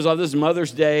So this is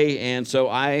Mother's Day, and so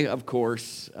I, of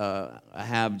course, I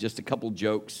have just a couple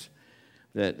jokes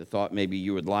that I thought maybe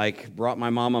you would like. Brought my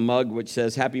mom a mug which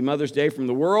says, "Happy Mother's Day from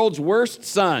the world's worst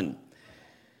son."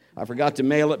 I forgot to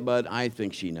mail it, but I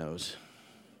think she knows.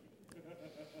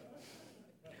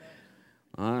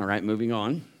 All right, moving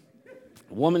on.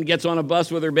 A woman gets on a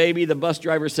bus with her baby. The bus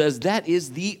driver says, "That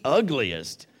is the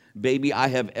ugliest baby I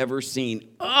have ever seen.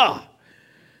 Ugh!"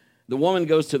 The woman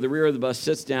goes to the rear of the bus,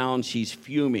 sits down. She's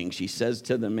fuming. She says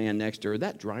to the man next to her,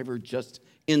 "That driver just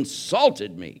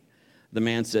insulted me." The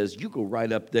man says, "You go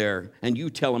right up there and you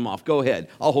tell him off. Go ahead.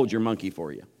 I'll hold your monkey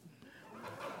for you."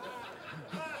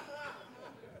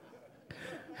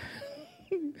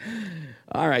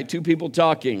 All right, two people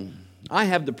talking. "I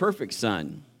have the perfect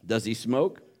son. Does he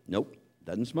smoke?" "Nope,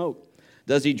 doesn't smoke."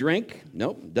 "Does he drink?"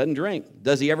 "Nope, doesn't drink."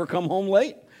 "Does he ever come home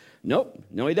late?" "Nope,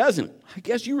 no he doesn't." "I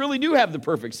guess you really do have the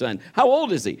perfect son. How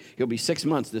old is he?" "He'll be 6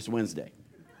 months this Wednesday."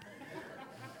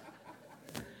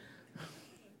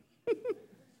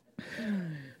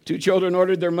 Two children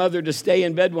ordered their mother to stay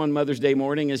in bed one Mother's Day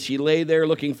morning. As she lay there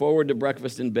looking forward to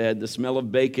breakfast in bed, the smell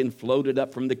of bacon floated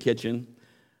up from the kitchen.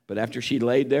 But after she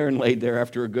laid there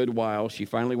after a good while, she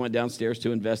finally went downstairs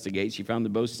to investigate. She found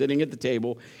them both sitting at the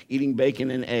table eating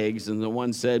bacon and eggs, and the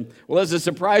one said, "Well, as a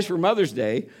surprise for Mother's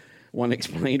Day," one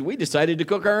explained, "we decided to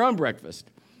cook our own breakfast."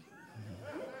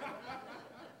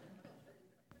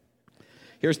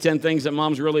 Here's 10 things that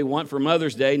moms really want for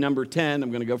Mother's Day. Number 10, I'm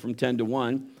going to go from 10 to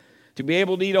 1. To be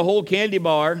able to eat a whole candy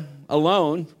bar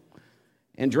alone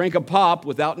and drink a pop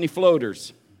without any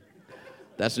floaters.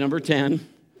 That's number 10.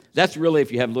 That's really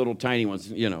if you have little tiny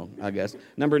ones, I guess.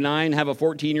 Number 9, have a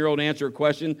 14-year-old answer a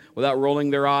question without rolling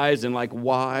their eyes and like,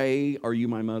 "Why are you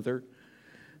my mother?"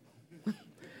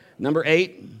 Number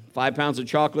 8, 5 pounds of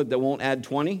chocolate that won't add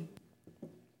 20.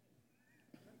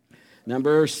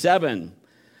 Number 7,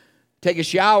 take a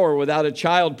shower without a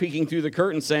child peeking through the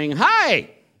curtain saying,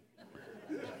 "Hi!"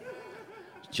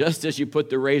 just as you put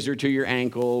the razor to your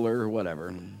ankle or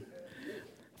whatever.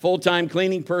 Full-time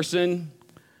cleaning person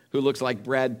who looks like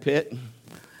Brad Pitt.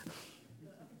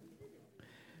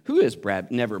 Who is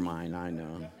Brad? Never mind, I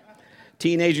know.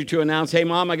 Teenager to announce, "Hey,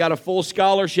 Mom, I got a full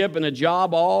scholarship and a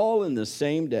job all in the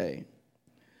same day."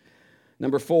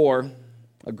 Number 4,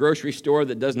 a grocery store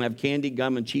that doesn't have candy,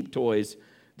 gum, and cheap toys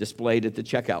displayed at the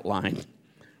checkout line.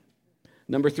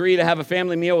 Number 3, to have a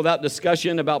family meal without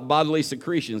discussion about bodily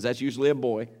secretions. That's usually a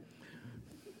boy.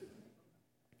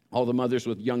 All the mothers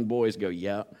with young boys go,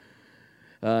 "Yeah."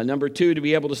 Number 2, to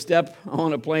be able to step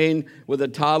on a plane with a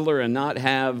toddler and not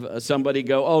have somebody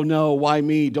go, "Oh no, why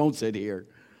me? Don't sit here."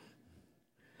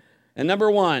 And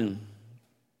number 1,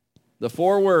 the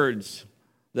 4 words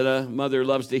that a mother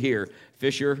loves to hear: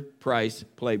 Fisher-Price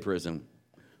Play Prison.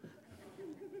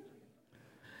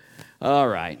 All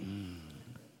right.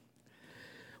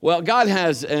 Well, God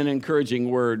has an encouraging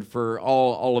word for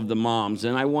all of the moms,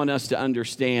 and I want us to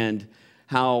understand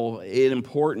how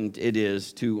important it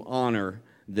is to honor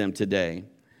them today.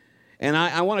 And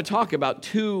I want to talk about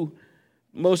 2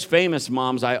 most famous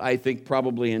moms, I think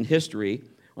probably in history.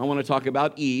 I want to talk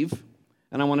about Eve,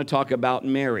 and I want to talk about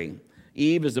Mary.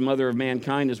 Eve is the mother of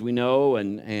mankind, as we know,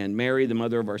 and Mary, the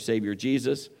mother of our Savior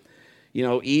Jesus.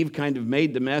 Eve kind of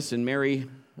made the mess, and Mary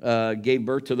gave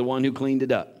birth to the one who cleaned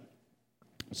it up.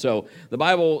 So the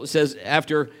Bible says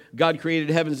after God created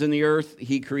heavens and the earth,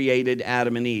 he created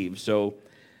Adam and Eve. So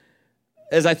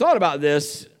as I thought about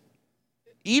this,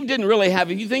 Eve didn't really have,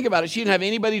 if you think about it, she didn't have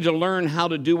anybody to learn how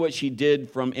to do what she did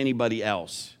from anybody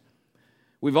else.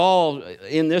 We've all,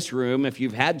 in this room, if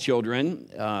you've had children,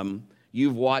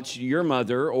 you've watched your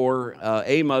mother or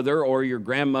a mother or your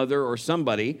grandmother or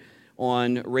somebody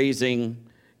on raising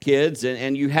kids,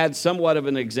 and you had somewhat of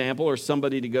an example or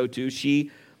somebody to go to.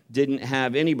 She didn't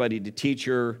have anybody to teach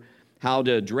her how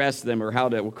to dress them or how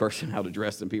to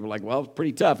dress them. People are like, "Well, it's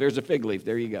pretty tough. There's a fig leaf.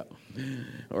 There you go."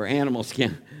 Or animal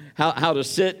skin. How to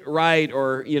sit right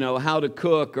or, how to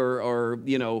cook or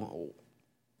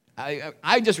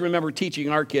I just remember teaching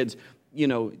our kids,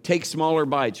 take smaller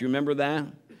bites. You remember that?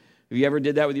 Have you ever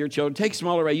did that with your children? Take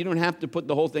smaller bites. You don't have to put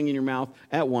the whole thing in your mouth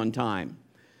at one time.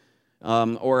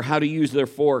 Or how to use their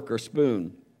fork or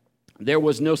spoon. There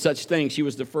was no such thing. She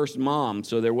was the first mom,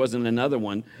 so there wasn't another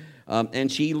one.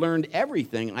 And she learned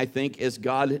everything, I think, as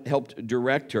God helped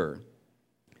direct her.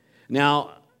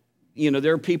 Now,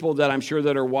 there are people that I'm sure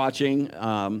that are watching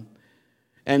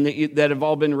and that have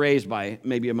all been raised by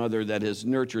maybe a mother that has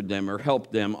nurtured them or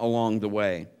helped them along the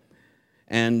way.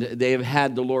 And they have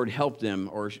had the Lord help them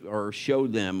or show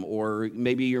them, or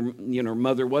maybe your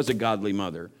mother was a godly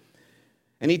mother.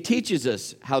 And he teaches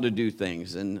us how to do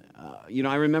things. And,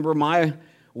 I remember my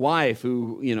wife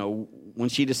who, when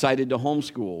she decided to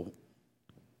homeschool.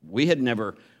 We had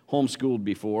never homeschooled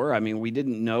before. I mean, we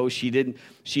didn't know.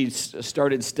 She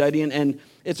started studying, and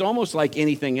it's almost like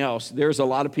anything else. There's a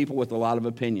lot of people with a lot of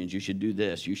opinions. You should do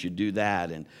this, you should do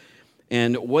that,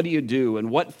 and what do you do,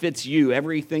 and what fits you?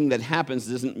 Everything that happens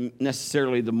isn't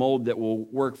necessarily the mold that will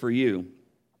work for you.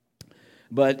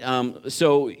 But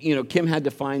so, Kim had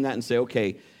to find that and say,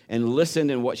 okay, and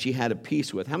listen in what she had a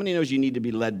peace with. How many knows you need to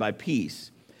be led by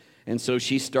peace? And so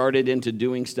she started into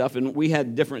doing stuff, and we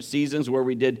had different seasons where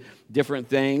we did different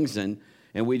things, and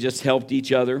we just helped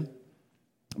each other.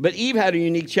 But Eve had a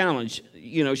unique challenge.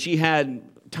 She had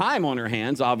time on her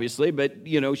hands, obviously, but,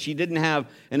 she didn't have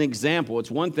an example.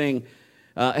 It's one thing.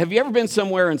 Have you ever been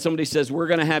somewhere and somebody says, we're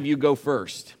going to have you go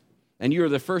first? And you're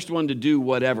the first one to do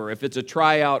whatever, if it's a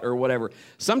tryout or whatever.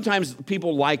 Sometimes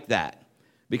people like that,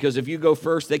 because if you go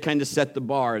first, they kind of set the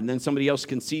bar, and then somebody else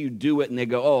can see you do it, and they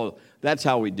go, oh, that's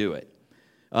how we do it.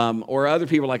 Or other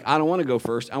people are like, I don't want to go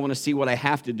first. I want to see what I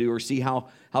have to do or see how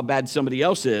bad somebody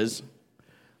else is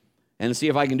and see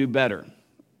if I can do better.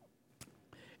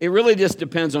 It really just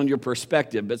depends on your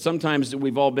perspective, but sometimes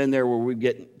we've all been there where we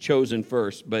get chosen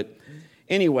first. But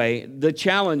anyway, the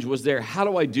challenge was there. How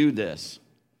do I do this?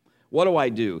 What do I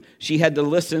do? She had to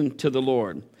listen to the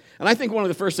Lord. And I think one of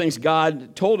the first things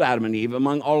God told Adam and Eve,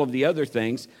 among all of the other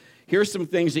things, here's some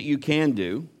things that you can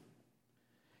do.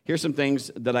 Here's some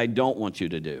things that I don't want you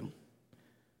to do.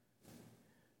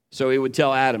 So he would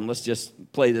tell Adam, let's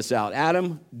just play this out.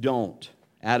 Adam, don't.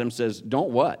 Adam says,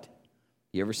 don't what?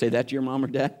 You ever say that to your mom or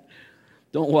dad?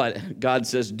 Don't what? God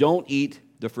says, don't eat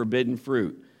the forbidden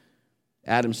fruit.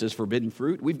 Adam says, forbidden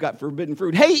fruit? We've got forbidden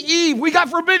fruit. Hey, Eve, we got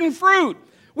forbidden fruit.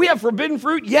 We have forbidden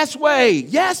fruit. Yes way.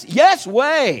 Yes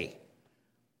way.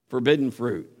 Forbidden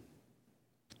fruit.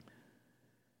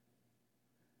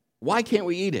 Why can't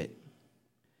we eat it?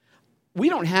 We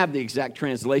don't have the exact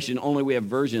translation, only we have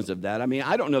versions of that. I mean,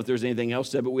 I don't know if there's anything else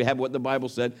said, but we have what the Bible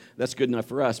said. That's good enough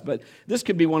for us. But this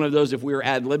could be one of those, if we were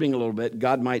ad-libbing a little bit,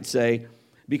 God might say,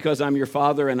 because I'm your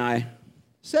father and I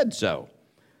said so.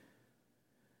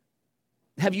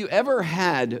 Have you ever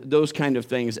had those kind of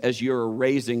things as you're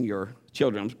raising your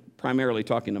children? I'm primarily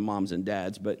talking to moms and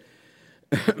dads, but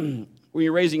when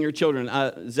you're raising your children,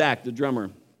 Zach, the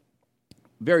drummer,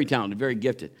 very talented, very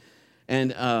gifted.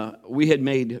 And we had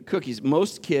made cookies.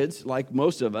 Most kids, like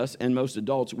most of us and most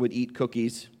adults, would eat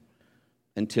cookies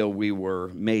until we were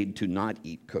made to not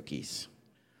eat cookies.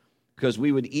 Because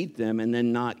we would eat them and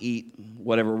then not eat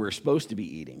whatever we're supposed to be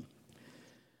eating.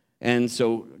 And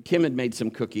so Kim had made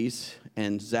some cookies,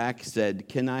 and Zach said,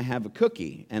 can I have a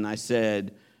cookie? And I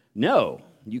said, no,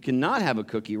 you cannot have a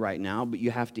cookie right now, but you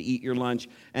have to eat your lunch,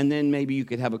 and then maybe you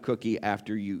could have a cookie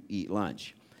after you eat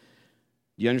lunch.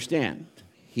 Do you understand?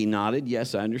 He nodded,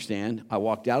 yes, I understand. I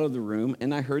walked out of the room,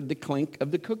 and I heard the clink of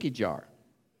the cookie jar.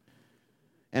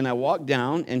 And I walked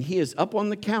down, and he is up on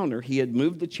the counter. He had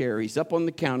moved the chair. He's up on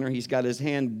the counter. He's got his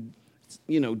hand,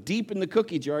 deep in the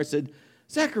cookie jar. I said,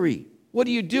 Zachary, what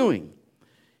are you doing?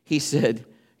 He said,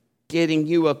 getting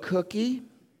you a cookie?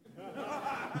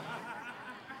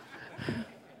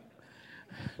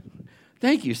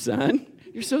 Thank you, son.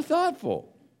 You're so thoughtful.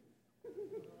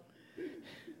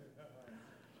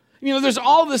 There's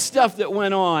all this stuff that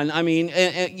went on. I mean,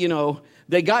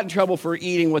 they got in trouble for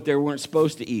eating what they weren't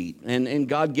supposed to eat. And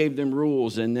God gave them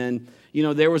rules. And then,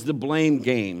 there was the blame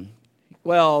game.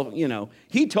 Well,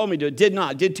 he told me to, did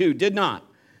not, did to, did not.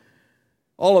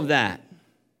 All of that.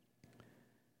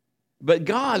 But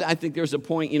God, I think there's a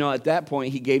point, at that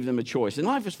point, he gave them a choice. And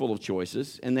life is full of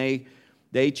choices. And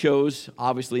they chose,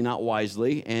 obviously not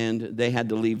wisely, and they had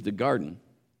to leave the garden.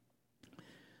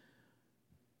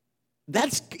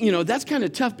 That's kind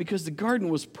of tough because the garden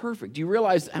was perfect. You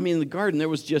realize, the garden, there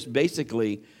was just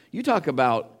basically, you talk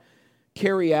about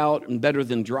carry out and better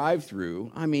than drive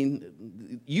through.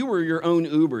 You were your own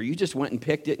Uber. You just went and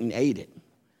picked it and ate it.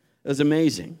 It was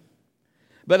amazing.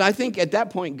 But I think at that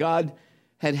point, God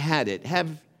had it. Have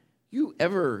you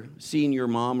ever seen your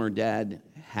mom or dad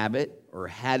have it or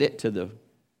had it to the,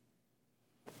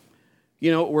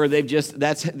 where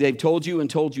they've told you and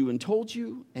told you and told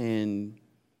you, and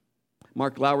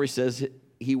Mark Lowry says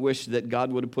he wished that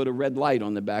God would have put a red light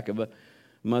on the back of a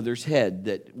mother's head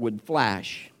that would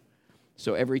flash.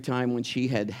 So every time when she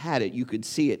had it, you could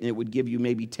see it, and it would give you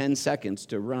maybe 10 seconds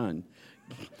to run.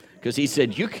 Because he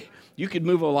said, you could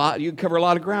move a lot, you could cover a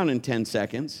lot of ground in 10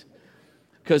 seconds.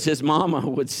 Because his mama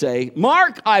would say,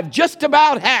 Mark, I've just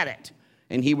about had it.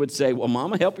 And he would say, well,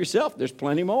 mama, help yourself. There's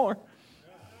plenty more.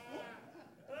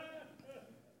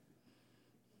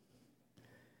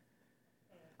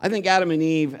 I think Adam and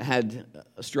Eve had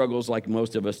struggles like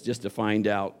most of us just to find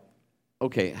out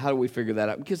okay, how do we figure that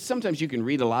out? Because sometimes you can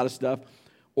read a lot of stuff,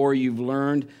 or you've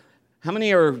learned. How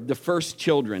many are the first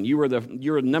children? You were the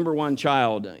number one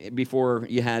child before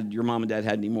your mom and dad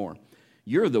had any more.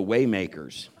 You're the way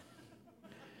makers.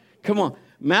 Come on.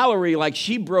 Mallory, like,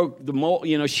 she broke the mold,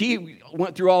 she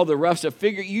went through all the rough stuff.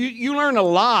 You learn a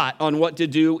lot on what to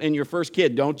do in your first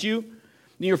kid, don't you?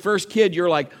 In your first kid, you're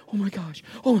like, oh my gosh,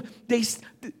 oh, they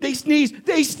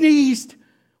sneezed.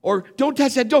 Or don't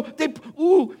touch that,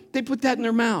 they put that in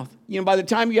their mouth. By the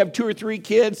time you have 2 or 3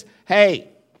 kids, hey,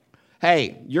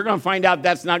 you're going to find out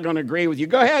that's not going to agree with you.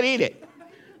 Go ahead, eat it.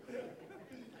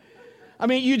 I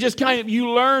mean, you just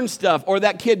you learn stuff. Or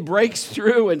that kid breaks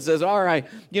through and says, all right,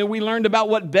 we learned about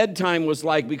what bedtime was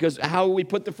like because how we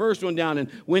put the first one down and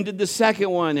when did the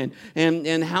second one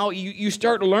and how you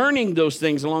start learning those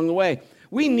things along the way.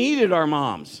 We needed our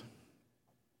moms.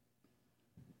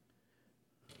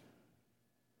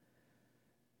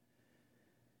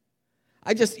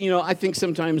 I think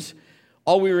sometimes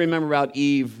all we remember about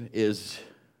Eve is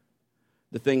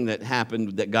the thing that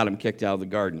happened that got him kicked out of the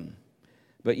garden.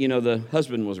 But, the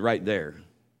husband was right there.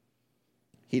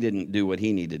 He didn't do what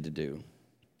he needed to do.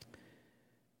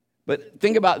 But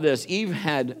think about this. Eve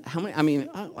had, how many,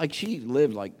 she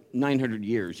lived like 900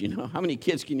 years, How many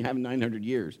kids can you have in 900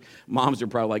 years? Moms are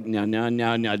probably like,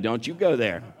 no, don't you go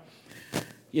there.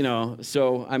 There's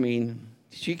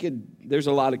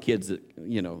a lot of kids that,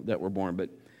 that were born.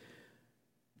 But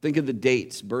think of the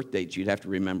birth dates you'd have to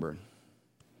remember.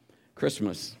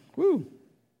 Christmas, woo.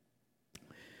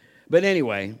 But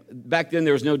anyway, back then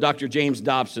there was no Dr. James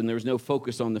Dobson. There was no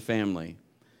focus on the family.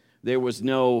 There was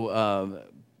no,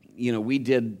 we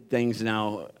did things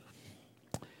now.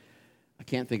 I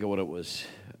can't think of what it was.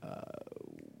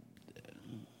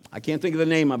 I can't think of the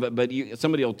name of it, but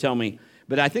somebody will tell me.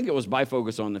 But I think it was by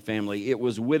focus on the family. It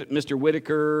was Mr.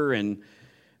 Whitaker and,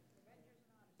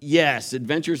 yes,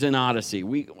 Adventures in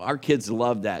Odyssey. Our kids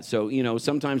loved that. So,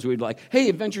 sometimes we'd like, hey,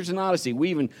 Adventures in Odyssey. We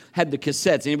even had the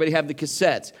cassettes. Anybody have the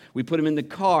cassettes? We put them in the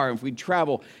car if we'd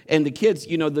travel. And the kids,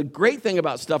 the great thing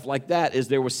about stuff like that is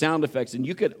there was sound effects, and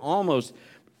you could almost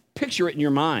picture it in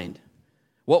your mind.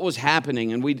 What was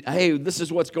happening, and hey, this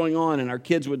is what's going on, and our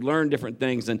kids would learn different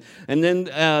things. And then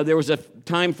there was a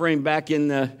time frame back in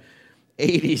the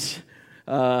 80s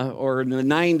or in the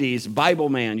 90s, Bible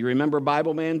Man. You remember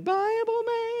Bible Man? Bible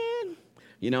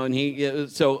Man. And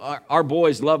so our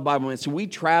boys love Bible Man. So we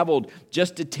traveled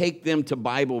just to take them to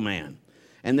Bible Man.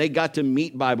 And they got to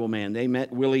meet Bible Man. They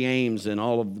met Willie Ames and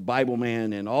all of the Bible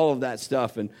Man and all of that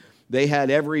stuff. And they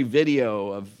had every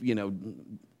video of,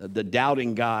 the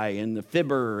doubting guy and the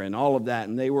fibber and all of that.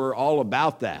 And they were all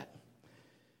about that.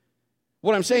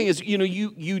 What I'm saying is,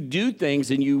 you do things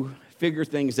and you figure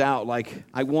things out. Like,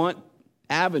 I want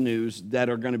avenues that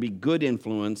are going to be good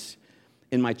influence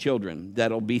in my children.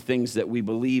 That'll be things that we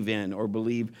believe in or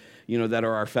believe, that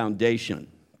are our foundation.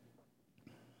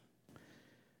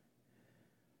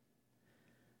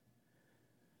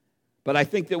 But I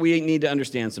think that we need to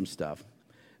understand some stuff.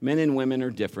 Men and women are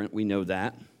different. We know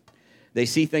that. They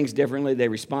see things differently. They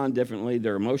respond differently.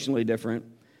 They're emotionally different.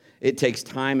 It takes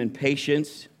time and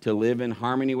patience to live in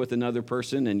harmony with another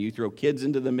person, and you throw kids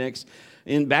into the mix.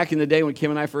 And back in the day when Kim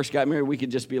and I first got married, we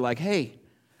could just be like, hey,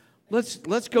 let's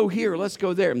go here, let's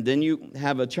go there. And then you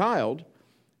have a child,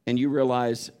 and you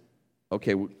realize,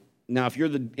 okay, now if you're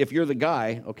the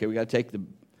guy, okay, we got to take the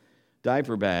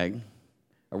diaper bag.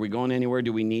 Are we going anywhere?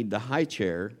 Do we need the high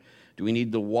chair? Do we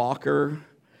need the walker,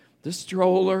 the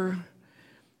stroller?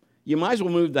 You might as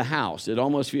well move the house. It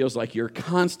almost feels like you're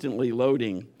constantly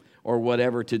loading or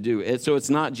whatever to do. So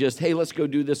it's not just, hey, let's go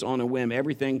do this on a whim.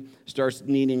 Everything starts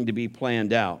needing to be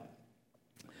planned out.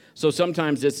 So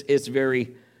sometimes it's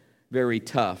very, very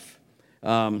tough.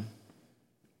 As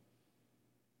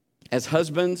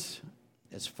husbands,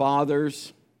 as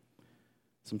fathers,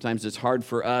 sometimes it's hard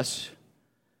for us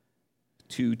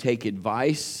to take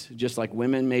advice. Just like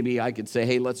women, maybe I could say,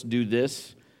 hey, let's do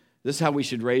this. This is how we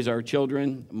should raise our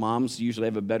children. Moms usually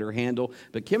have a better handle.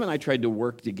 But Kim and I tried to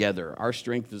work together, our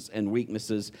strengths and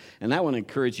weaknesses, and I want to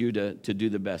encourage you to do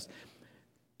the best.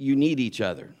 You need each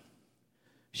other.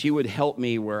 She would help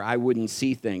me where I wouldn't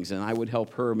see things, and I would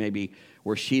help her maybe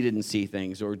where she didn't see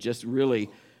things, or just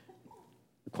really,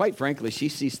 quite frankly, she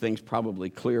sees things probably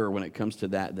clearer when it comes to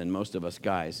that than most of us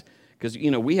guys. Because,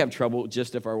 we have trouble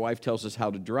just if our wife tells us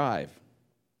how to drive.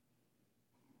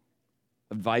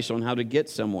 Advice on how to get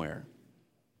somewhere.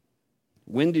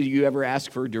 When did you ever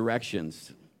ask for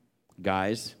directions,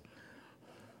 guys?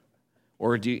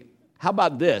 Or how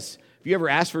about this? If you ever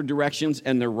ask for directions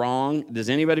and they're wrong, does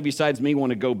anybody besides me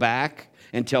want to go back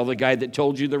and tell the guy that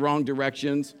told you the wrong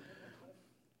directions?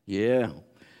 Yeah.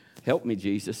 Help me,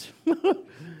 Jesus.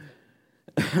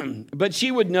 But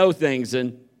she would know things.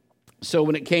 And so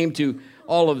when it came to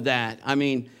all of that, I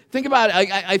mean, think about it.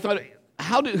 I thought,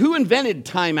 who invented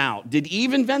timeout? Did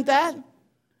Eve invent that?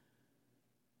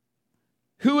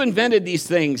 Who invented these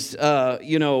things?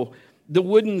 The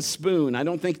wooden spoon. I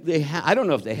don't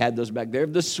know if they had those back there.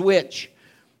 The switch.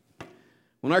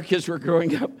 When our kids were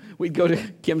growing up, we'd go to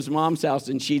Kim's mom's house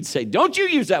and she'd say, "Don't you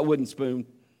use that wooden spoon.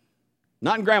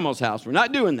 Not in Grandma's house. We're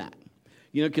not doing that."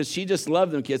 Because she just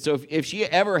loved them kids. So if she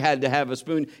ever had to have a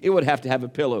spoon, it would have to have a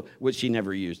pillow, which she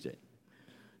never used it.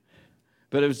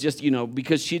 But it was just,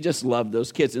 because she just loved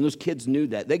those kids. And those kids knew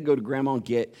that. They'd go to Grandma and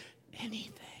get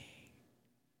anything.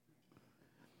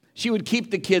 She would keep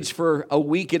the kids for a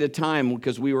week at a time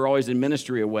because we were always in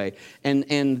ministry away.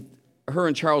 And her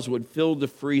and Charles would fill the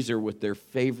freezer with their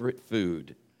favorite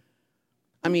food.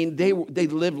 I mean, they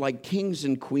lived like kings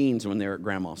and queens when they were at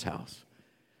Grandma's house.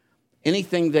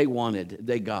 Anything they wanted,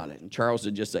 they got it. And Charles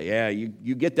would just say, "Yeah,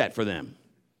 you get that for them."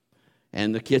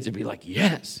 And the kids would be like,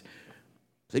 "Yes."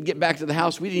 They'd get back to the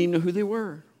house. We didn't even know who they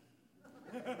were.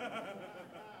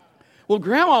 Well,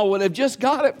 Grandma would have just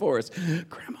got it for us.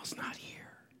 Grandma's not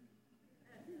here.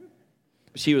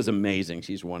 She was amazing.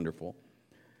 She's wonderful.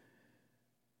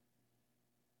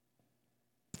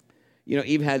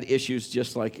 Eve had issues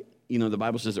just like, the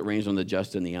Bible says it rains on the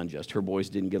just and the unjust. Her boys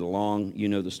didn't get along. You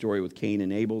know the story with Cain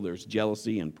and Abel. There's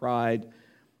jealousy and pride.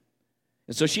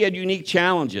 And so she had unique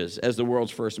challenges as the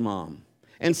world's first mom.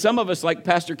 And some of us, like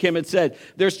Pastor Kim had said,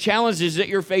 there's challenges that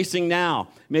you're facing now.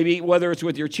 Maybe whether it's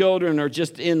with your children or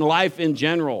just in life in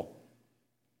general.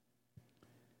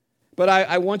 But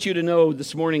I want you to know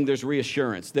this morning there's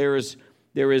reassurance. There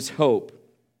is hope.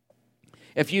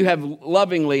 If you have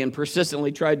lovingly and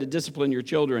persistently tried to discipline your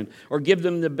children or give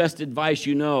them the best advice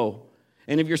you know,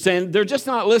 and if you're saying they're just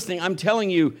not listening, I'm telling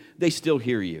you, they still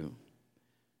hear you.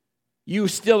 You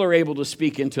still are able to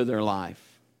speak into their life.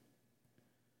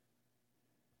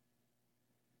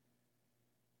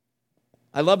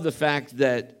 I love the fact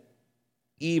that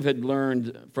Eve had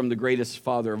learned from the greatest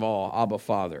father of all, Abba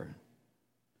Father.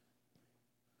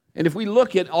 And if we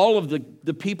look at all of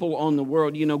the people on the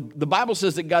world, the Bible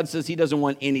says that God says he doesn't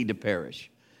want any to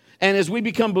perish. And as we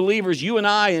become believers, you and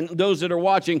I and those that are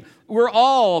watching, we're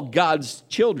all God's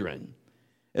children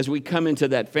as we come into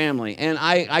that family. And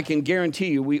I can guarantee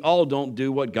you, we all don't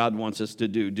do what God wants us to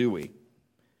do we?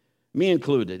 Me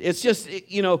included. It's just,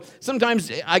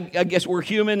 sometimes I guess we're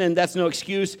human and that's no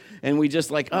excuse. And we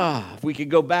just if we could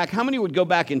go back. How many would go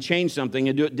back and change something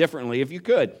and do it differently if you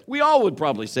could? We all would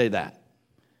probably say that.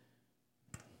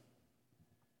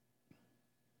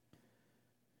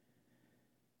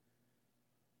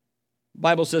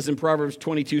 Bible says in Proverbs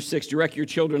 22:6, direct your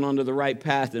children onto the right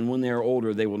path, and when they are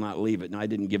older, they will not leave it. Now, I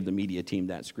didn't give the media team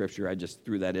that scripture. I just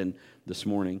threw that in this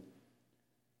morning.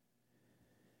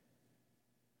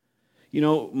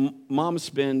 Moms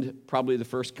spend probably the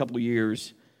first couple of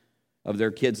years of their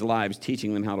kids' lives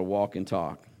teaching them how to walk and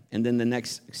talk. And then the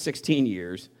next 16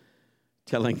 years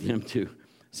telling them to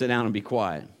sit down and be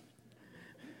quiet.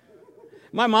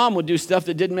 My mom would do stuff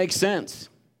that didn't make sense.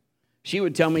 She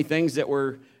would tell me things that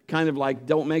were kind of like,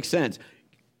 don't make sense.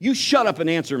 You shut up and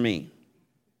answer me.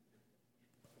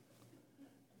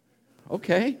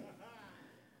 Okay.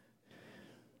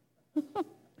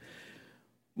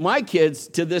 My kids,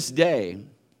 to this day,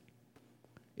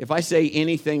 if I say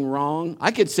anything wrong,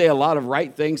 I could say a lot of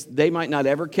right things. They might not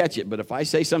ever catch it, but if I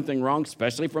say something wrong,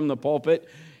 especially from the pulpit,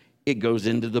 it goes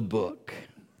into the book.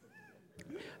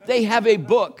 They have a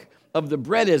book of the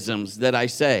breadisms that I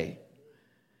say.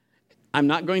 I'm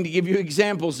not going to give you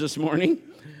examples this morning,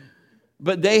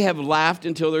 but they have laughed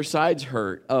until their sides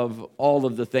hurt of all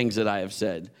of the things that I have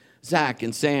said. Zach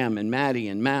and Sam and Maddie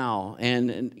and Mal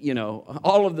and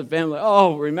all of the family.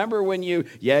 Oh, remember when you...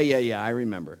 Yeah, I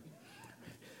remember.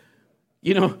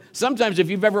 Sometimes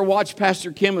if you've ever watched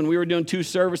Pastor Kim, and we were doing 2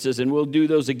 services, and we'll do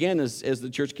those again as the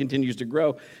church continues to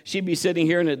grow, she'd be sitting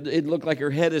here, and it looked like her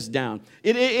head is down.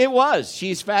 It was.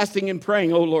 She's fasting and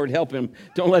praying. Oh, Lord, help him.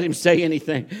 Don't let him say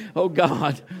anything. Oh,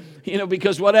 God.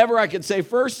 Because whatever I could say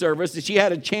first service, she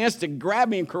had a chance to grab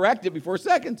me and correct it before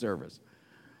second service.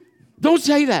 Don't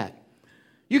say that.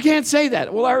 You can't say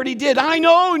that. Well, I already did. I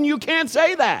know, and you can't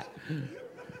say that.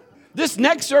 This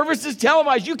next service is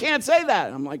televised. You can't say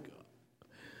that. I'm like...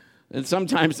 And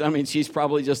sometimes, she's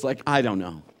probably just like, I don't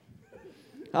know.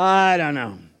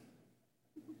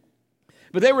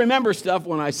 But they remember stuff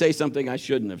when I say something I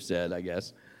shouldn't have said, I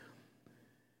guess.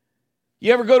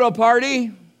 You ever go to a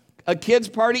party? A kid's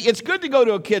party? It's good to go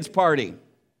to a kid's party.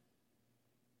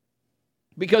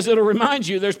 Because it'll remind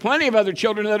you there's plenty of other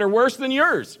children that are worse than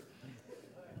yours.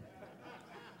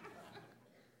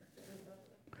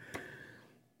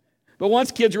 But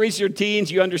once kids reach their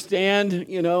teens, you understand,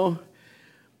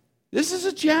 this is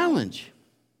a challenge.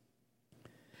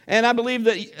 And I believe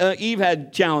that Eve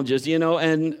had challenges,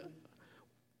 and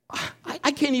I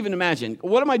can't even imagine.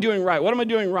 What am I doing right? What am I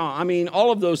doing wrong? I mean,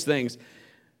 all of those things.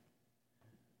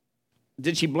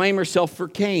 Did she blame herself for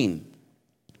Cain?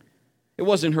 It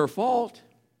wasn't her fault.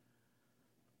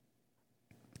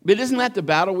 But isn't that the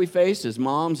battle we face as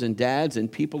moms and dads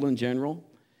and people in general?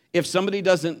 If somebody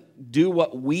doesn't do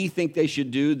what we think they should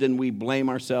do, then we blame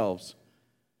ourselves.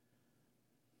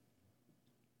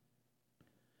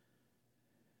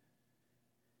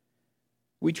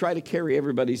 We try to carry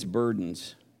everybody's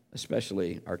burdens,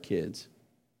 especially our kids.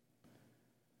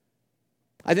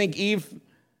 I think Eve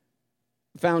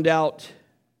found out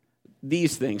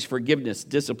these things: forgiveness,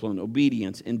 discipline,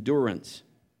 obedience, endurance.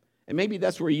 And maybe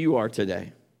that's where you are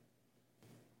today.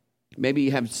 Maybe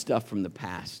you have stuff from the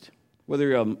past, whether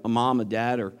you're a mom, a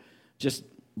dad, or just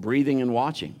breathing and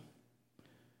watching.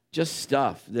 Just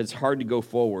stuff that's hard to go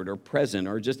forward or present,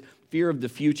 or just fear of the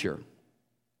future.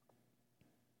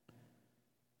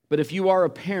 But if you are a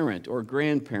parent or a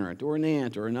grandparent or an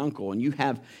aunt or an uncle and you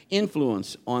have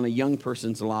influence on a young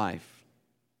person's life,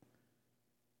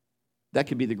 that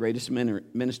could be the greatest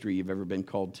ministry you've ever been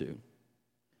called to.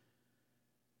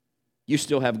 You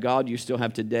still have God, you still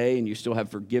have today, and you still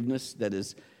have forgiveness that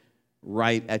is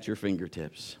right at your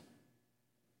fingertips.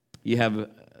 You have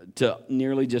to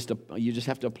you just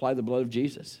have to apply the blood of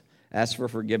Jesus. Ask for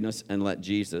forgiveness and let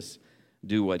Jesus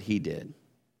do what he did.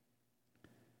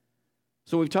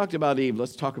 So we've talked about Eve.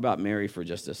 Let's talk about Mary for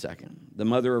just a second. The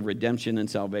mother of redemption and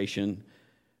salvation,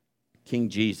 King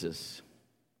Jesus,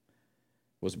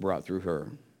 was brought through her.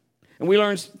 And we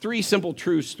learned 3 simple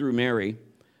truths through Mary.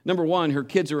 Number 1, her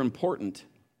kids are important.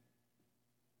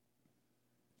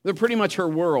 They're pretty much her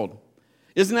world.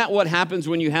 Isn't that what happens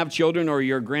when you have children or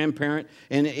you're a grandparent?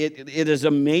 And it is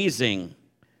amazing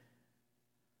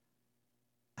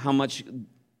how much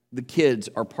the kids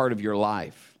are part of your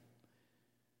life.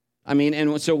 I mean,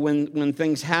 and so when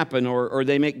things happen or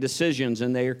they make decisions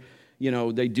and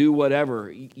they do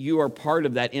whatever, you are part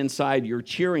of that inside. You're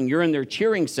cheering. You're in their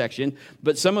cheering section,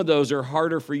 but some of those are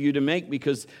harder for you to make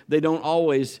because they don't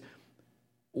always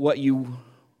what you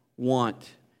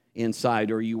want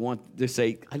inside, or you want to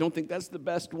say, I don't think that's the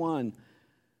best one.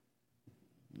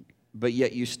 But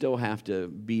yet you still have to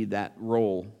be that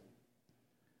role.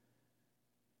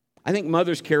 I think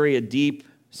mothers carry a deep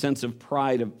sense of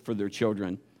pride for their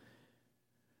children.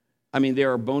 I mean, they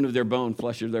are bone of their bone,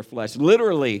 flesh of their flesh.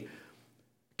 Literally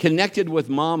connected with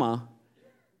mama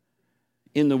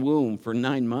in the womb for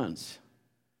 9 months.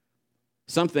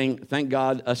 Something, thank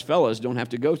God, us fellas don't have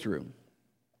to go through.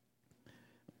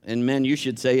 And men, you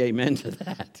should say amen to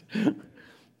that.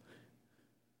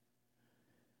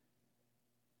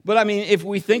 But I mean, if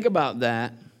we think about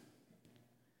that,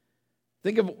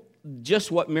 think of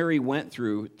just what Mary went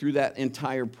through that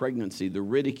entire pregnancy, the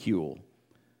ridicule,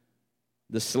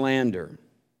 the slander,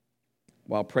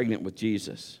 while pregnant with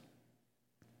Jesus.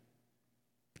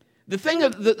 The thing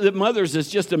of the mothers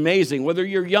is just amazing. Whether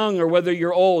you're young or whether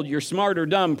you're old, you're smart or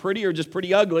dumb, pretty or just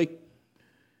pretty ugly.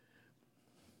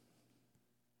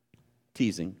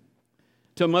 Teasing.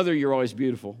 To a mother, you're always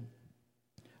beautiful.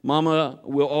 Mama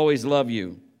will always love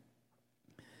you.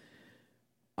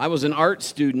 I was an art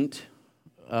student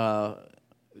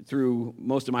through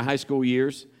most of my high school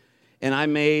years, and I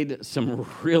made some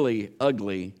really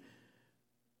ugly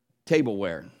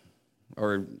tableware.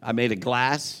 Or I made a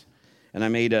glass, and I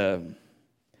made I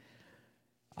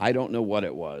don't know what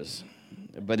it was,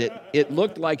 but it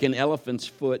looked like an elephant's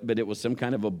foot, but it was some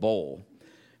kind of a bowl.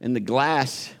 And the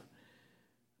glass,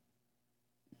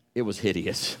 it was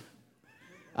hideous.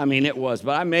 I mean, it was.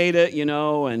 But I made it,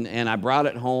 and I brought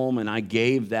it home, and I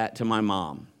gave that to my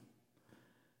mom.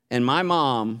 And my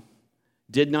mom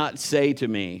did not say to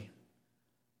me,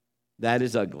 that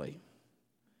is ugly.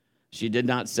 She did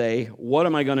not say, what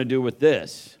am I going to do with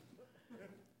this?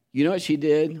 You know what she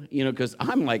did? Because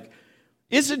I'm like,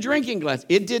 it's a drinking glass.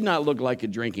 It did not look like a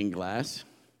drinking glass.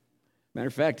 Matter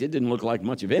of fact, it didn't look like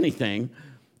much of anything.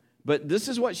 But this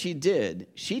is what she did.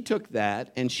 She took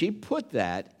that and she put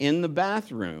that in the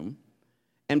bathroom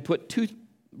and put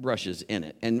toothbrushes in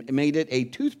it and made it a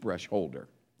toothbrush holder.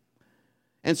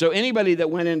 And so anybody that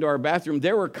went into our bathroom,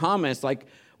 there were comments like,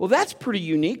 well, that's pretty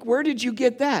unique. Where did you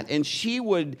get that? And she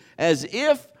would, as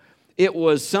if it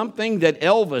was something that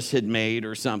Elvis had made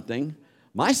or something,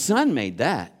 my son made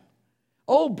that.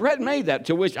 Oh, Brett made that,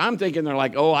 to which I'm thinking they're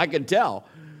like, oh, I could tell.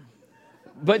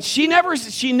 But she never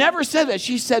said that.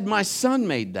 She said, my son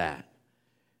made that.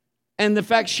 And the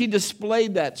fact she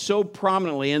displayed that so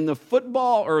prominently in the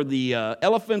football or the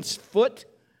elephant's foot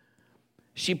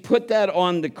she put that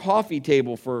on the coffee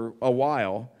table for a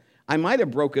while. I might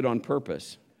have broke it on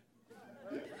purpose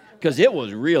because it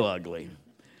was real ugly.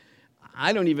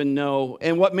 I don't even know.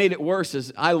 And what made it worse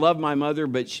is I love my mother,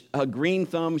 but a green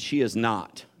thumb, she is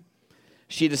not.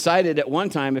 She decided at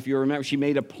one time, if you remember, she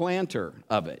made a planter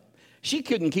of it. She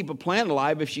couldn't keep a plant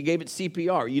alive if she gave it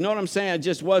CPR. You know what I'm saying? It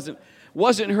just wasn't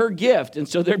her gift. And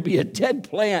so there'd be a dead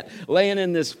plant laying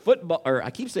in this football, or I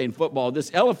keep saying football,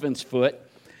 this elephant's foot.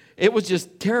 It was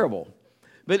just terrible.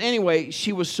 But anyway,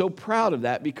 she was so proud of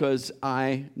that because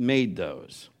I made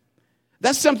those.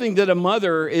 That's something that a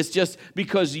mother is just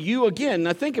because you, again,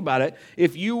 now think about it.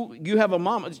 If you have a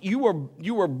mom, you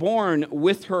were born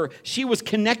with her. She was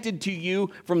connected to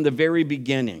you from the very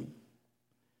beginning.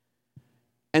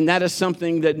 And that is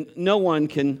something that no one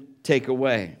can take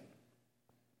away.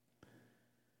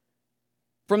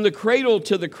 From the cradle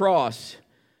to the cross,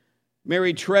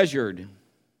 Mary treasured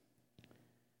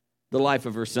the life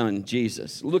of her son,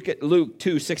 Jesus. Look at Luke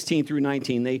 2:16 through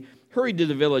 19. They hurried to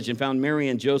the village and found Mary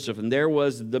and Joseph, and there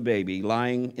was the baby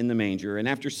lying in the manger. And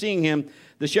after seeing him,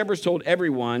 the shepherds told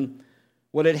everyone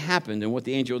what had happened and what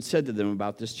the angel had said to them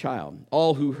about this child.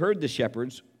 All who heard the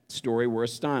shepherds' story were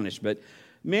astonished, but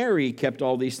Mary kept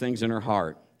all these things in her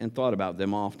heart and thought about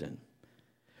them often.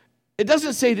 It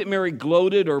doesn't say that Mary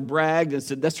gloated or bragged and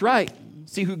said, "That's right,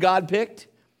 see who God picked?"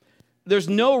 There's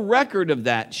no record of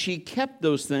that. She kept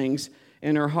those things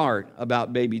in her heart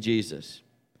about baby Jesus.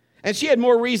 And she had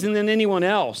more reason than anyone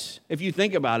else, if you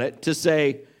think about it, to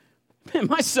say,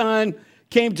 "My son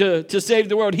came to save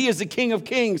the world. He is the King of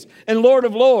kings and Lord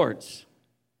of lords."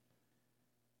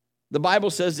 The Bible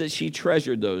says that she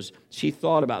treasured those. She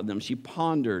thought about them. She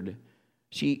pondered.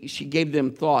 She gave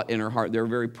them thought in her heart. They were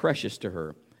very precious to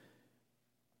her.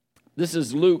 This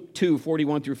is Luke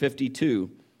 2:41 through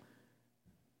 52.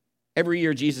 Every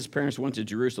year, Jesus' parents went to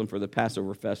Jerusalem for the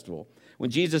Passover festival. When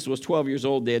Jesus was 12 years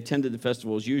old, they attended the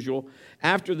festival as usual.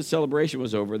 After the celebration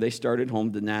was over, they started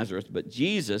home to Nazareth. But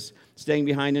Jesus, staying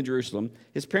behind in Jerusalem,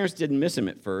 his parents didn't miss him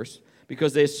at first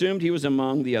because they assumed he was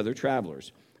among the other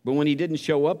travelers. But when he didn't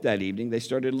show up that evening, they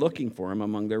started looking for him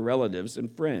among their relatives and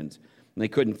friends. When they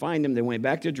couldn't find him, they went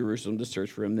back to Jerusalem to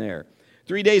search for him there.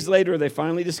 3 days later, they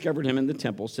finally discovered him in the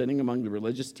temple, sitting among the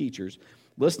religious teachers,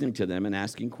 listening to them and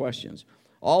asking questions.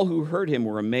 All who heard him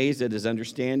were amazed at his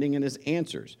understanding and his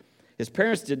answers. His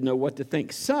parents didn't know what to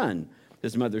think. "Son,"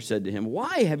 his mother said to him,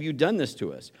 "why have you done this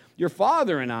to us? Your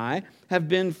father and I have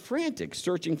been frantic,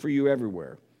 searching for you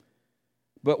everywhere."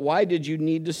 "But why did you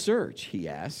need to search?" he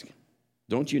asked.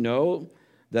 "Don't you know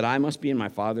that I must be in my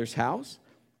father's house?"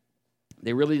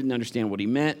 They really didn't understand what he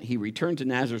meant. He returned to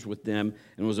Nazareth with them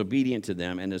and was obedient to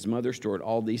them, and his mother stored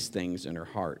all these things in her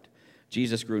heart.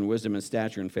 Jesus grew in wisdom and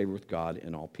stature and favor with God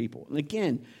and all people. And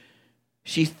again,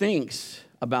 she thinks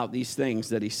about these things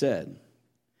that he said.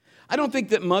 I don't think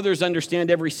that mothers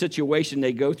understand every situation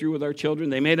they go through with our children.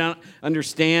 They may not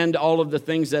understand all of the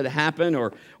things that happen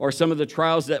or some of the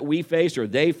trials that we face or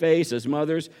they face as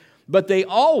mothers, but they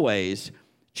always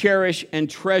cherish and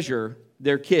treasure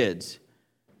their kids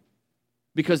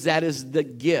because that is the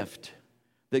gift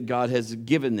that God has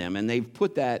given them, and they've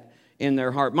put that in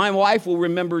their heart. My wife will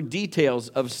remember details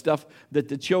of stuff that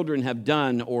the children have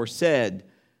done or said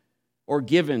or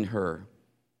given her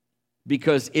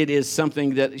because it is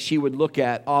something that she would look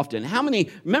at often. How many,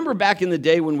 remember back in the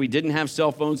day when we didn't have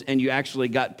cell phones and you actually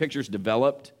got pictures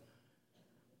developed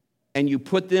and you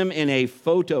put them in a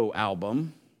photo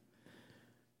album?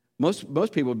 Most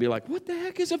people would be like, "What the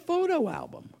heck is a photo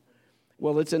album?"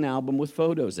 Well, it's an album with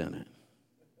photos in it.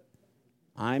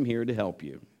 I'm here to help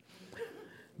you.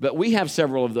 But we have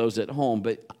several of those at home,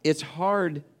 but it's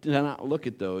hard to not look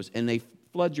at those, and they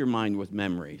flood your mind with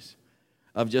memories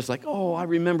of just like, "Oh, I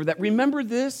remember that. Remember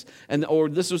this?" Or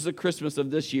this was the Christmas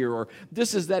of this year, or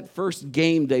this is that first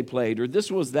game they played, or this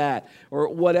was that, or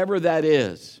whatever that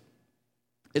is.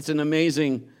 It's an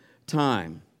amazing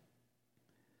time.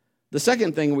 The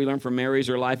second thing we learn from Mary is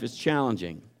her life is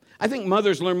challenging. I think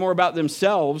mothers learn more about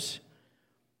themselves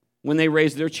when they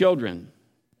raise their children.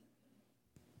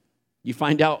 You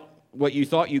find out what you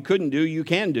thought you couldn't do, you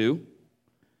can do.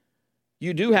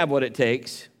 You do have what it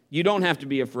takes. You don't have to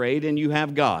be afraid, and you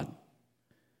have God.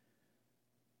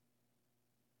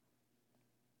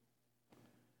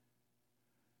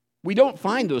 We don't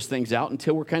find those things out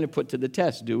until we're kind of put to the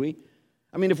test, do we?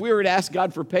 I mean, if we were to ask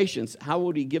God for patience, how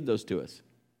would he give those to us?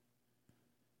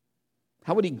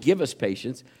 How would he give us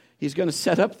patience? He's going to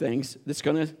set up things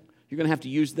you're going to have to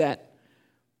use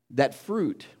that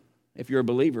fruit. If you're a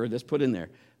believer, that's put in there.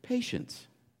 Patience.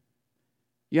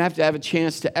 You have to have a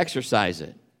chance to exercise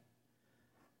it.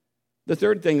 The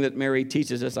third thing that Mary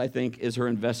teaches us, I think, is her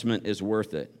investment is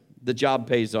worth it. the job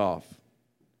pays off.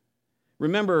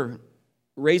 Remember,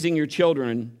 raising your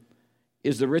children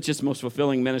is the richest, most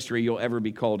fulfilling ministry you'll ever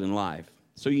be called in life.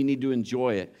 So you need to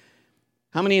enjoy it.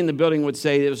 How many in the building would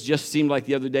say it just seemed like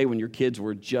the other day when your kids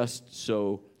were just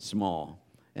so small?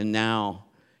 And now,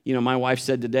 my wife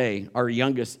said today, our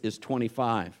youngest is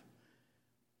 25.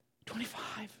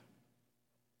 25.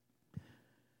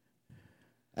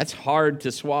 That's hard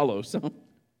to swallow. So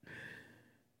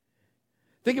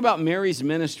think about Mary's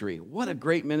ministry. What a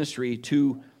great ministry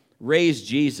to raise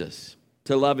Jesus,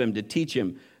 to love him, to teach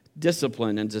him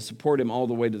discipline, and to support him all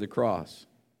the way to the cross.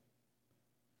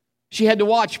 She had to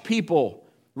watch people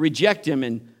reject him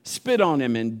and spit on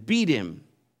him and beat him,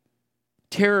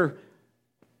 tear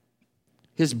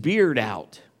his beard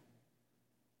out,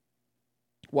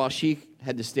 while she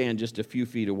had to stand just a few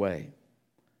feet away,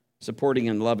 supporting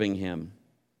and loving him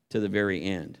to the very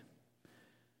end.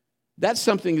 That's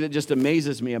something that just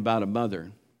amazes me about a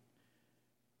mother.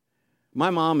 My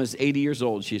mom is 80 years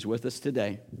old. She's with us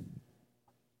today.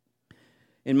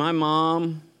 And my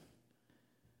mom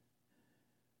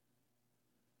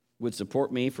would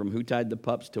support me from Who Tied the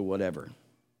Pups to whatever.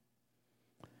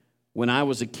 When I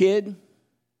was a kid,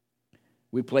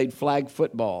 we played flag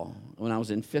football when I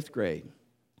was in 5th grade.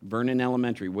 Vernon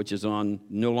Elementary, which is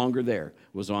no longer there,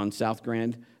 was on South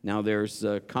Grand. Now there's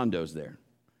condos there.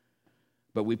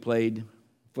 But we played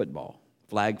football,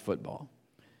 flag football.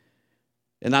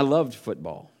 And I loved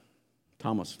football.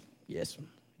 Thomas, yes,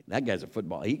 that guy's a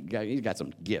football. He's got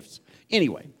some gifts.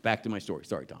 Anyway, back to my story.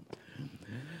 Sorry, Tom.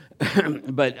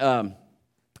 But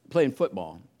playing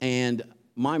football. And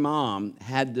my mom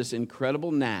had this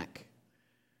incredible knack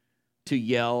to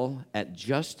yell at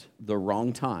just the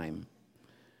wrong time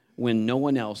when no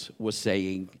one else was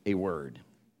saying a word.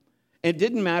 It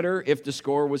didn't matter if the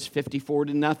score was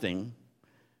 54-0.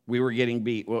 We were getting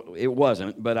beat. Well, it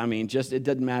wasn't, but it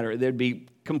didn't matter. There'd be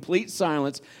complete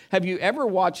silence. Have you ever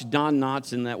watched Don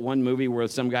Knotts in that one movie where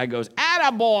some guy goes,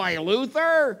 "Attaboy,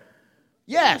 Luther"?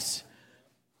 Yes.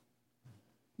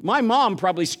 My mom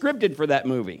probably scripted for that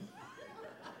movie.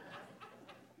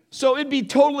 So it'd be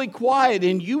totally quiet,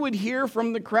 and you would hear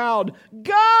from the crowd,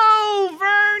 "Go,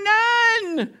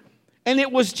 Vernon!" And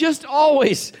it was just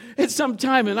always at some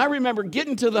time. And I remember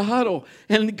getting to the huddle,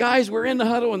 and the guys were in the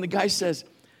huddle, and the guy says,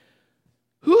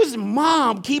 "Whose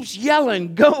mom keeps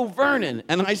yelling, 'Go, Vernon'?"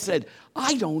 And I said,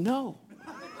 "I don't know."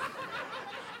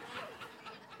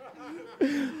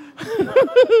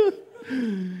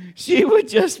 She would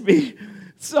just be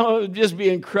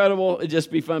incredible. It'd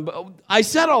just be fun. But I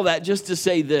said all that just to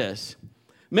say this.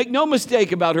 Make no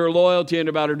mistake about her loyalty and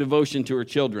about her devotion to her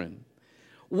children.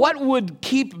 What would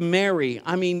keep Mary?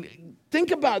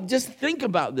 Think about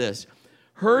this.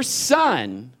 Her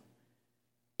son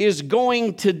is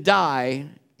going to die,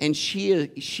 and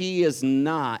she is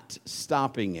not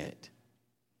stopping it.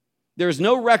 There's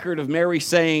no record of Mary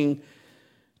saying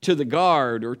to the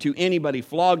guard or to anybody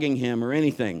flogging him or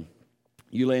anything,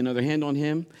 "You lay another hand on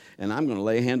him, and I'm going to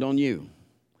lay a hand on you."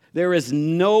 There is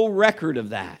no record of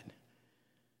that,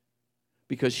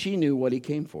 because she knew what he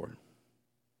came for,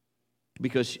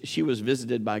 because she was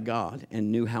visited by God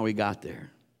and knew how he got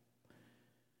there.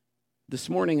 This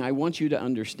morning, I want you to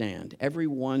understand,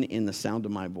 everyone in the sound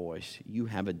of my voice, you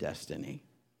have a destiny.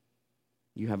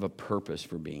 You have a purpose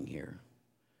for being here.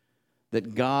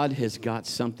 That God has got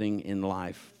something in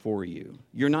life for you.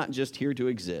 You're not just here to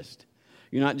exist.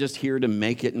 You're not just here to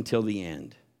make it until the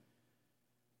end.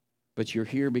 But you're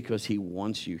here because he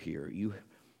wants you here.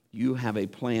 You have a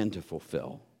plan to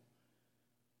fulfill.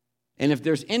 And if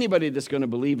there's anybody that's going to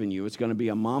believe in you, it's going to be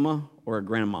a mama or a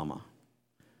grandmama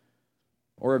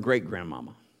or a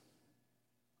great-grandmama.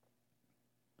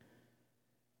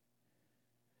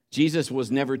 Jesus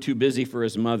was never too busy for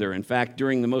his mother. In fact,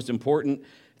 during the most important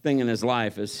thing in his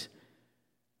life is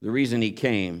the reason he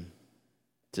came,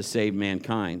 to save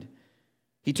mankind.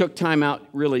 He took time out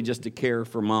really just to care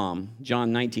for mom.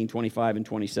 John 19:25 and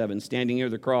 27, standing near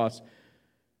the cross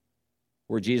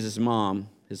were Jesus' mom,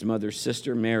 his mother's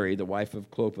sister Mary, the wife of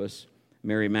Clopas,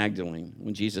 Mary Magdalene.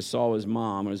 When Jesus saw his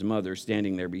mom and his mother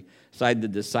standing there beside the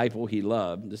disciple he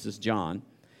loved, this is John,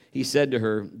 he said to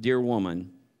her, "Dear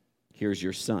woman, here's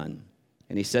your son."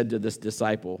 And he said to this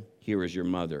disciple, "Here is your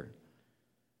mother."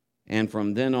 And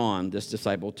from then on, this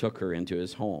disciple took her into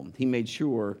his home. He made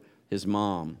sure his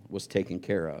mom was taken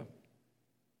care of.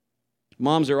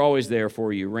 Moms are always there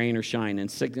for you, rain or shine, in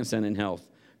sickness and in health,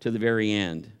 to the very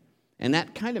end. And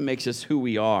that kind of makes us who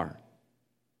we are.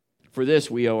 For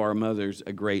this, we owe our mothers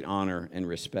a great honor and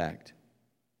respect.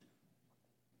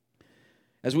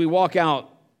 As we walk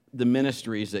out the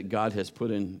ministries that God has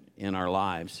put in our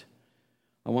lives,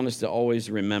 I want us to always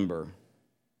remember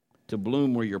to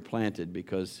bloom where you're planted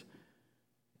because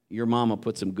your mama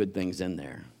put some good things in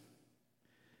there.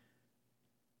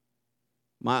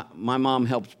 My mom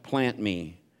helped plant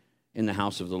me in the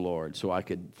house of the Lord so I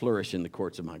could flourish in the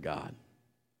courts of my God.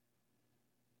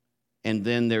 And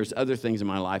then there's other things in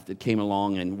my life that came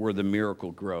along and were the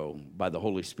miracle grow by the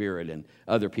Holy Spirit and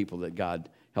other people that God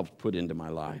helped put into my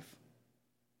life.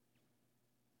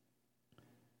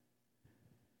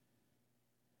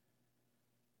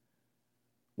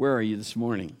 Where are you this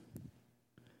morning?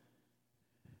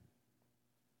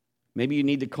 Maybe you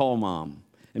need to call mom.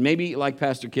 And maybe, like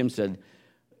Pastor Kim said,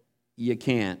 you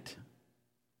can't,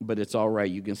 but it's all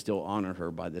right. You can still honor her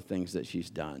by the things that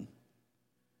she's done.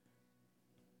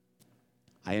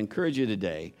 I encourage you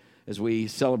today, as we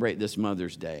celebrate this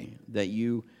Mother's Day, that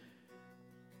you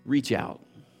reach out.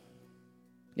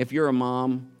 If you're a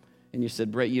mom and you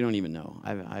said, Brett, you don't even know.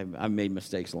 I've made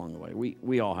mistakes along the way.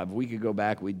 We all have. We could go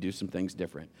back. We'd do some things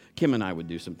different. Kim and I would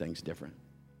do some things different.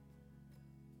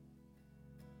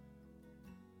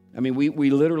 I mean, we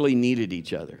literally needed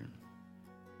each other.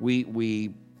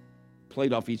 We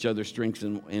played off each other's strengths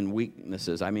and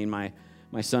weaknesses. I mean, my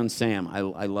son, Sam,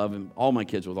 I love him, all my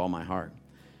kids with all my heart.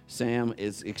 Sam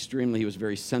he was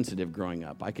very sensitive growing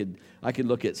up. I could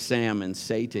look at Sam and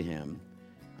say to him,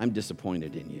 I'm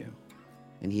disappointed in you.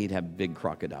 And he'd have big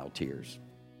crocodile tears.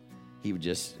 He would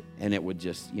just, and it would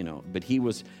just, but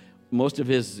most of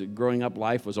his growing up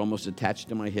life was almost attached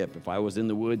to my hip. If I was in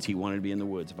the woods, he wanted to be in the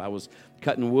woods. If I was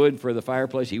cutting wood for the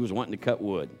fireplace, he was wanting to cut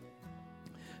wood.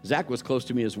 Zach was close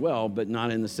to me as well, but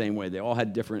not in the same way. They all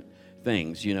had different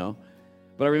things,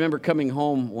 But I remember coming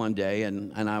home one day,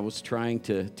 and I was trying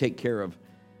to take care of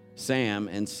Sam,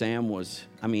 and Sam was,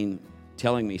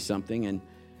 telling me something, and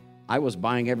I was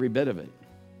buying every bit of it.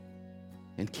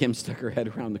 And Kim stuck her head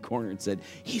around the corner and said,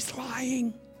 he's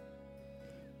lying.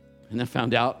 And I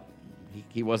found out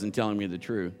he wasn't telling me the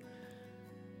truth.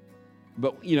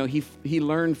 But, he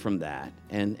learned from that.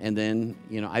 And then,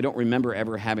 I don't remember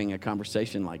ever having a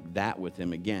conversation like that with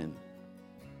him again.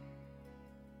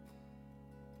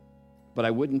 But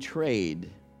I wouldn't trade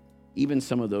even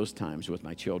some of those times with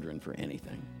my children for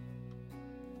anything.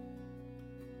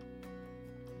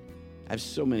 I have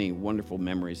so many wonderful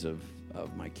memories of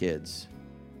my kids.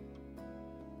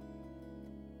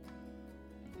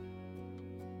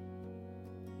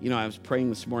 I was praying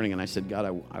this morning and I said, God,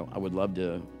 I would love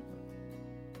to,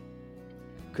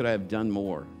 could I have done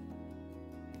more?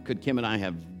 Could Kim and I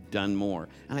have done more?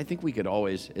 And I think we could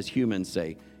always, as humans,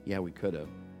 say, yeah, we could have.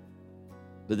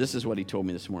 But this is what he told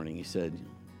me this morning. He said,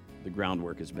 the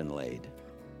groundwork has been laid.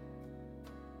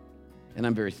 And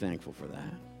I'm very thankful for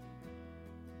that.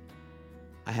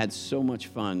 I had so much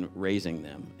fun raising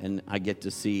them, and I get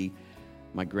to see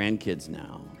my grandkids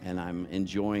now, and I'm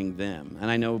enjoying them. And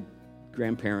I know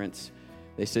grandparents,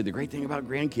 they say the great thing about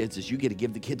grandkids is you get to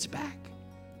give the kids back.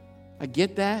 I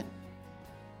get that.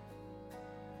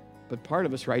 But part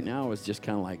of us right now is just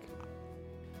kind of like,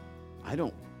 I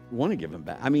don't want to give them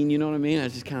back. You know what I mean?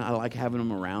 I like having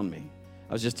them around me.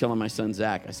 I was just telling my son,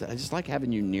 Zach, I said, I just like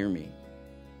having you near me.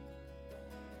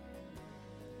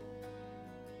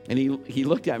 And he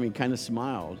looked at me and kind of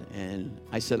smiled. And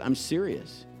I said, I'm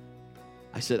serious.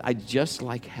 I said, I just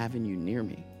like having you near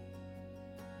me.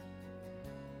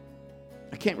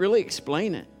 I can't really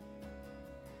explain it.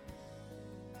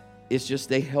 It's just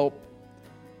they help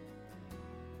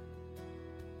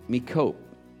me cope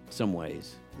some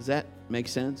ways. Does that make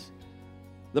sense?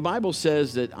 The Bible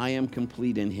says that I am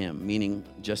complete in him, meaning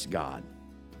just God.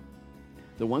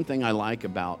 The one thing I like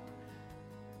about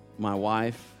my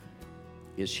wife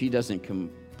is she doesn't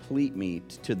complete me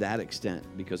to that extent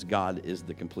because God is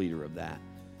the completer of that.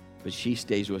 But she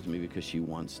stays with me because she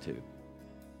wants to.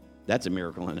 That's a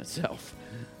miracle in itself.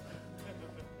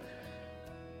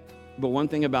 But one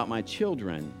thing about my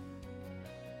children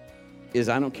is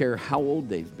I don't care how old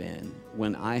they've been.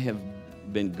 When I have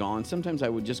been gone, sometimes I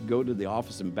would just go to the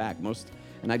office and back.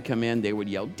 And I'd come in, they would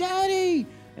yell, Daddy!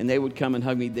 And they would come and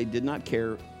hug me. They did not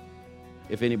care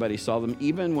if anybody saw them.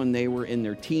 Even when they were in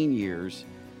their teen years,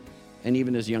 and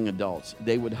even as young adults,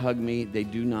 they would hug me. They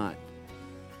do not.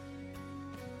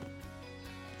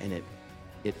 And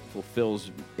it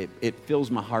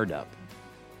fills my heart up.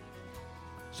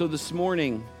 So this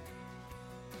morning,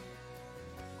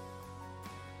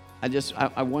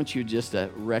 I want you just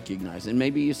to recognize, and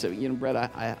maybe you say, Brett,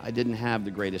 I didn't have the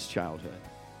greatest childhood.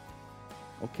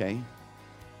 Okay.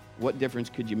 What difference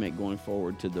could you make going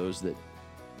forward to those that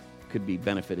could be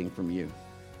benefiting from you?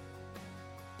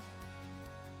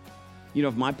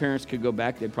 If my parents could go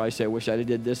back, they'd probably say, I wish I'd have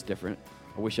did this different.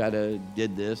 I wish I'd have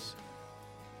did this.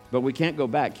 But we can't go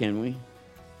back, can we?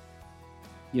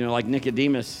 You know, like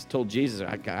Nicodemus told Jesus,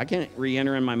 I can't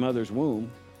re-enter in my mother's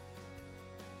womb.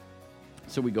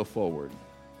 So we go forward.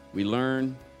 We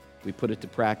learn, we put it to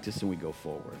practice, and we go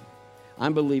forward.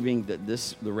 I'm believing that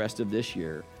the rest of this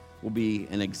year will be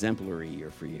an exemplary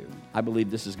year for you. I believe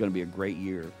this is going to be a great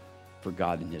year for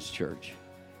God and His church.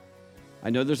 I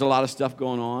know there's a lot of stuff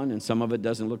going on, and some of it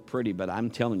doesn't look pretty, but I'm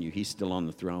telling you, He's still on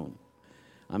the throne.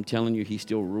 I'm telling you, He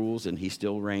still rules and He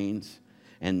still reigns,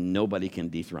 and nobody can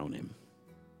dethrone Him.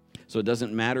 So it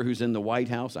doesn't matter who's in the White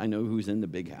House. I know who's in the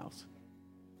big house.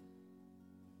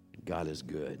 God is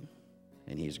good,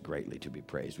 and He is greatly to be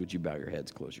praised. Would you bow your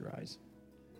heads, close your eyes?